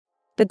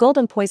The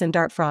golden poison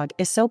dart frog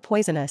is so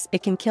poisonous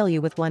it can kill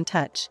you with one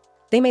touch.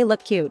 They may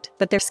look cute,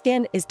 but their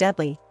skin is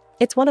deadly.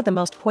 It's one of the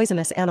most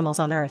poisonous animals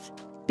on Earth.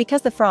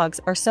 Because the frogs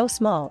are so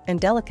small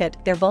and delicate,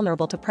 they're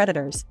vulnerable to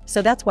predators,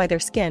 so that's why their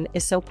skin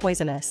is so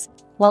poisonous.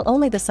 While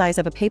only the size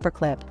of a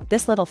paperclip,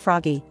 this little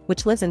froggy,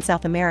 which lives in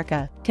South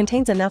America,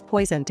 contains enough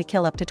poison to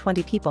kill up to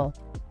 20 people.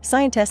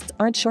 Scientists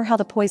aren't sure how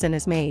the poison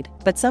is made,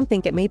 but some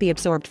think it may be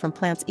absorbed from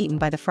plants eaten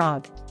by the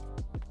frog.